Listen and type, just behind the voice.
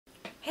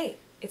Hey,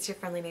 it's your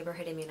friendly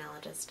neighborhood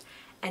immunologist,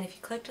 and if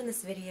you clicked on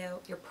this video,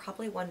 you're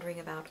probably wondering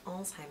about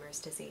Alzheimer's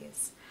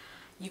disease.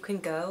 You can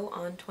go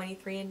on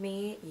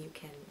 23andMe, you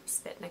can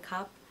spit in a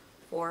cup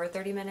for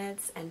 30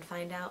 minutes and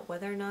find out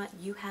whether or not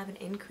you have an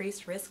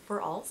increased risk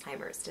for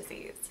Alzheimer's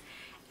disease,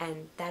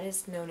 and that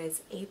is known as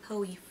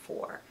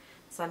APOE4.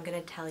 So I'm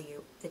going to tell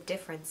you the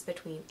difference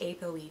between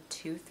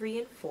APOE2, 3,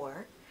 and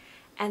 4,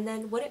 and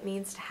then what it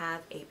means to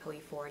have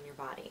APOE4 in your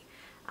body.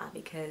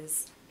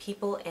 Because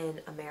people in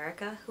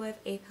America who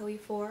have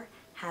APOE4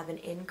 have an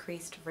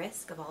increased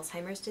risk of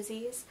Alzheimer's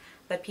disease,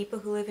 but people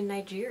who live in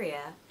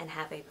Nigeria and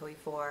have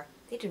APOE4,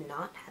 they do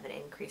not have an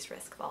increased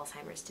risk of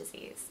Alzheimer's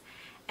disease.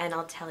 And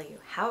I'll tell you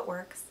how it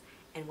works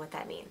and what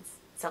that means.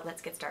 So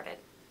let's get started.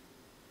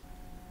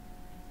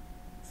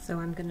 So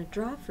I'm going to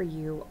draw for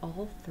you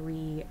all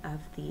three of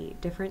the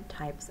different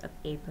types of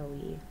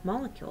APOE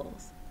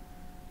molecules.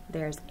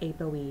 There's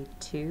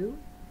APOE2,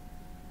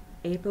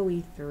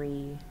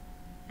 APOE3,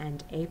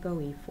 and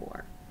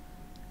APOE4.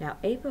 Now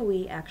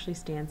APOE actually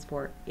stands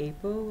for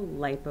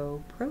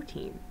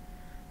apolipoprotein.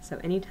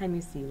 So anytime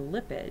you see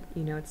lipid,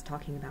 you know it's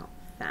talking about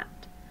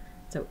fat.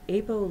 So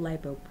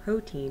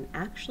apolipoprotein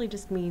actually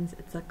just means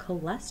it's a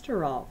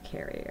cholesterol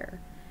carrier.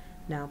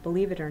 Now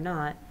believe it or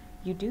not,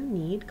 you do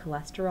need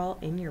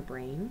cholesterol in your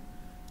brain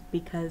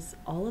because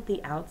all of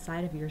the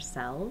outside of your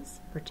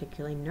cells,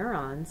 particularly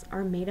neurons,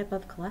 are made up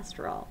of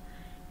cholesterol.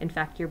 In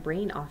fact, your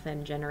brain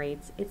often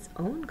generates its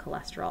own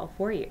cholesterol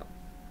for you.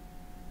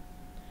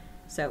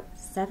 So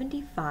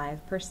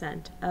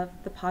 75% of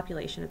the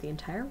population of the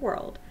entire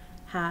world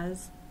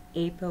has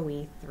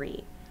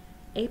APOE3.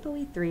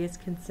 APOE3 is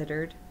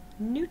considered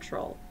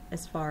neutral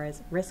as far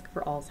as risk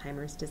for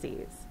Alzheimer's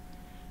disease.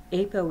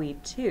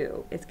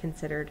 APOE2 is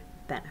considered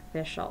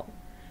beneficial,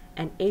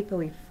 and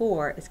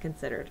APOE4 is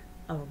considered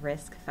a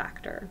risk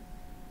factor.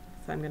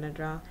 So I'm going to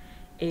draw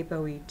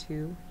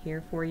APOE2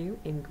 here for you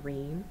in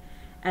green,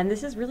 and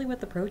this is really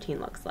what the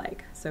protein looks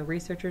like. So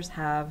researchers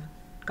have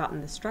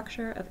gotten the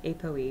structure of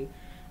APOE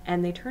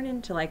and they turn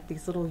into like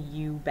these little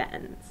U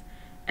bends,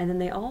 and then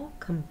they all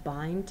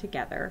combine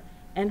together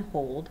and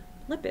hold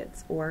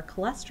lipids or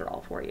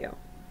cholesterol for you.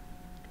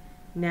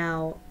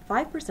 Now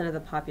 5% of the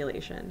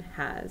population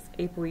has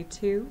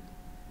APOE2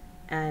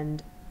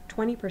 and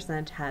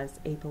 20% has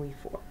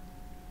APOE4.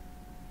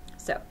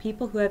 So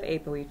people who have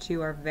APOE2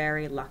 are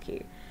very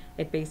lucky.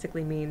 It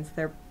basically means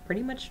they're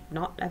pretty much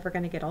not ever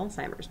going to get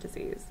Alzheimer's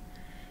disease.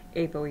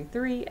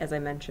 APOE3, as I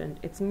mentioned,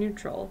 it's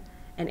neutral,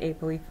 and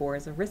APOE4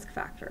 is a risk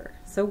factor.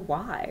 So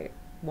why?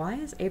 Why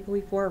is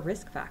APOE4 a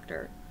risk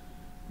factor?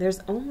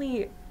 There's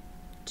only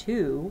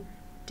two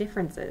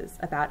differences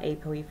about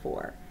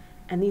APOE4,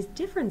 and these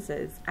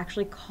differences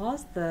actually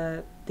cause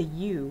the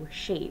U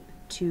shape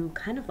to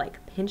kind of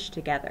like pinch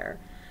together.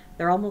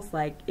 They're almost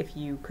like if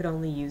you could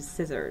only use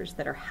scissors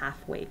that are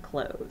halfway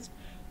closed.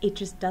 It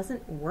just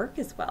doesn't work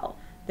as well.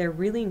 They're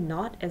really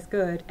not as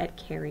good at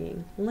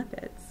carrying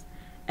lipids.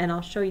 And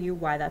I'll show you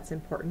why that's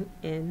important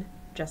in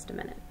just a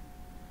minute.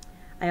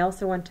 I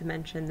also want to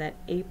mention that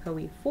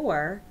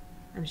APOE4,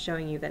 I'm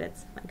showing you that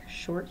it's like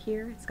short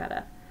here. It's got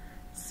a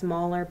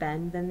smaller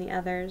bend than the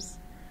others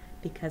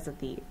because of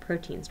the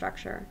protein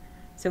structure.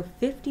 So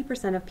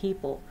 50% of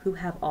people who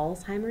have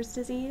Alzheimer's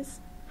disease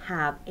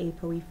have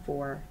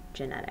APOE4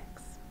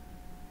 genetics.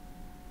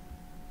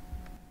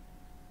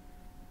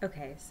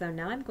 Okay, so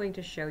now I'm going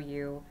to show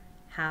you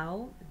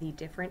how the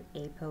different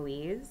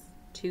APOEs,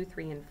 2,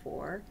 3, and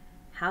 4,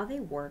 how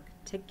they work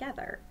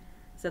together.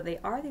 So they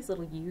are these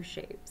little U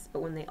shapes,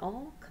 but when they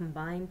all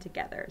combine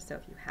together, so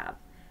if you have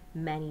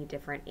many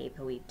different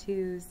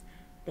APOE2s,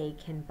 they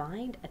can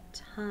bind a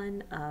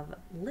ton of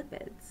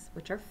lipids,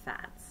 which are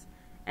fats,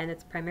 and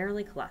it's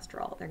primarily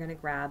cholesterol. They're going to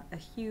grab a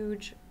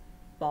huge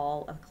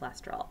ball of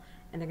cholesterol,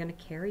 and they're going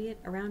to carry it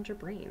around your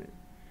brain.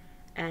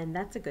 And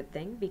that's a good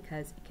thing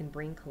because it can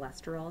bring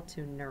cholesterol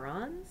to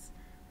neurons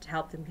to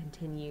help them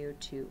continue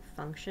to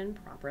function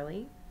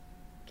properly.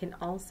 It can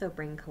also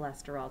bring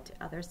cholesterol to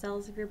other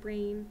cells of your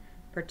brain,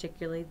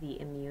 particularly the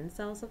immune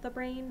cells of the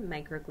brain,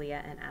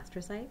 microglia and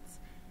astrocytes,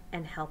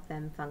 and help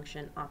them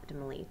function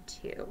optimally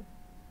too.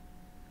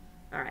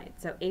 Alright,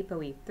 so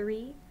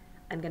APOE3,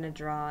 I'm going to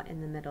draw in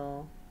the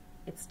middle.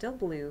 It's still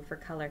blue for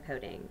color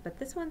coding, but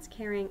this one's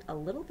carrying a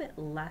little bit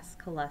less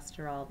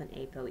cholesterol than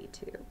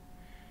APOE2.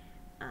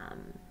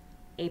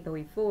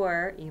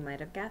 APOE4, you might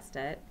have guessed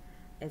it,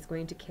 is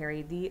going to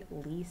carry the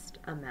least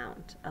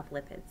amount of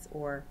lipids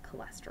or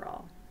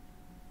cholesterol.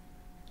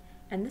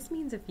 And this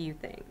means a few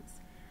things.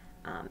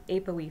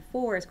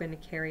 APOE4 is going to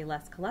carry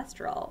less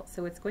cholesterol,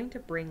 so it's going to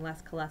bring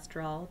less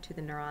cholesterol to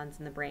the neurons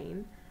in the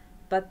brain,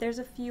 but there's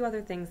a few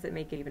other things that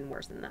make it even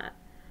worse than that.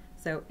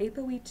 So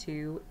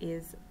APOE2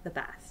 is the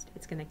best.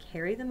 It's going to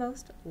carry the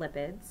most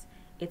lipids.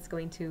 It's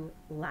going to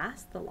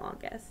last the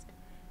longest.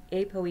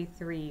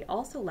 APOE3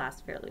 also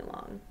lasts fairly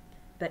long,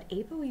 but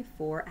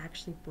APOE4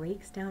 actually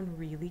breaks down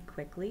really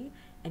quickly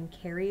and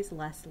carries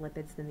less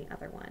lipids than the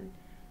other one.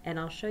 And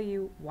I'll show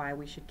you why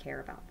we should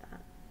care about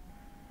that.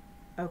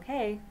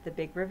 Okay, the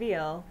big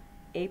reveal.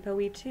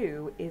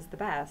 APOE2 is the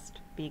best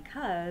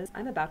because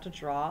I'm about to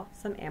draw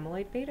some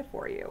amyloid beta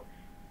for you.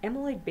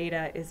 Amyloid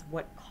beta is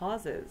what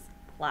causes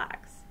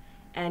plaques.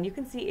 And you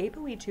can see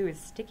APOE2 is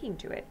sticking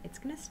to it. It's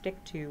going to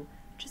stick to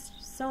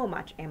just so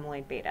much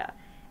amyloid beta.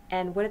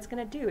 And what it's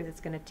going to do is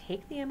it's going to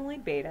take the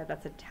amyloid beta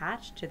that's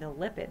attached to the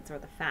lipids or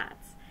the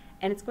fats,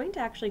 and it's going to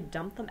actually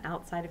dump them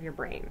outside of your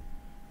brain.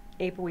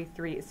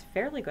 APOE3 is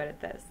fairly good at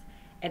this,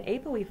 and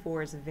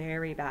APOE4 is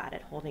very bad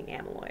at holding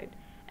amyloid.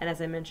 And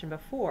as I mentioned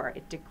before,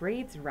 it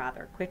degrades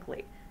rather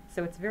quickly,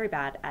 so it's very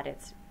bad at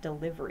its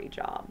delivery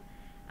job.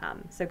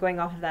 So going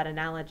off of that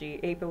analogy,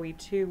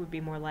 APOE2 would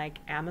be more like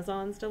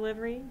Amazon's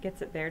delivery,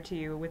 gets it there to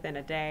you within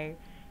a day.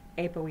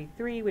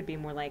 APOE3 would be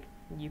more like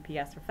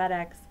UPS or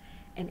FedEx,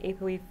 and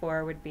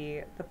APOE4 would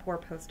be the poor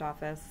post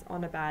office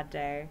on a bad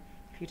day.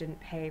 If you didn't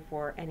pay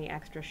for any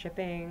extra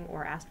shipping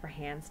or asked for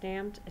hand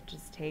stamped, it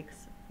just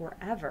takes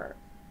forever.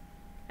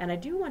 And I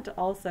do want to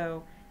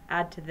also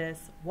add to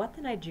this what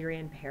the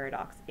Nigerian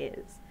paradox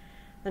is.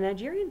 The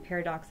Nigerian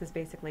paradox is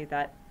basically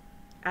that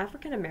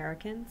African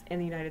Americans in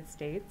the United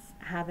States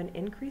have an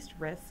increased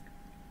risk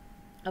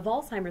of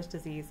Alzheimer's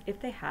disease if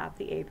they have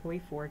the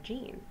APOE4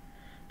 gene,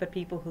 but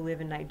people who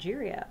live in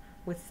Nigeria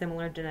with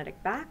similar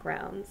genetic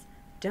backgrounds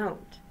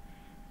don't.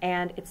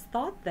 And it's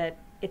thought that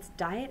it's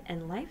diet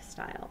and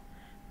lifestyle.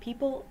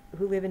 People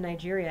who live in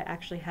Nigeria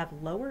actually have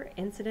lower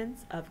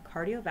incidence of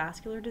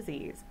cardiovascular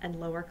disease and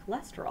lower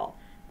cholesterol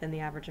than the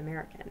average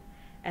American.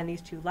 And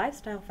these two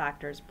lifestyle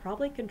factors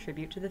probably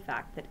contribute to the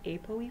fact that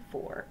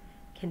APOE4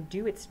 can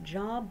do its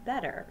job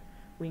better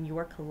when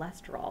your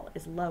cholesterol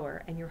is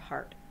lower and your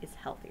heart is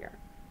healthier.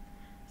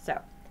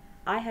 So,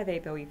 I have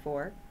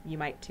APOE4, you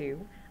might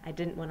too. I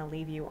didn't want to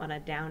leave you on a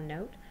down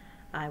note.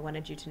 I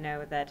wanted you to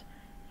know that,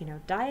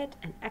 diet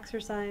and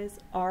exercise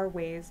are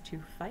ways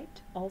to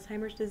fight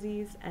Alzheimer's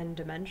disease and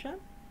dementia.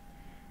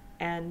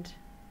 And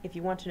if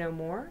you want to know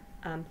more,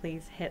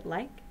 please hit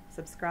like,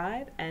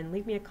 subscribe, and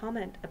leave me a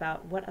comment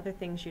about what other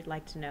things you'd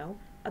like to know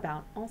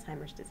about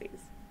Alzheimer's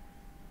disease.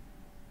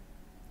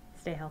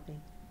 Stay healthy.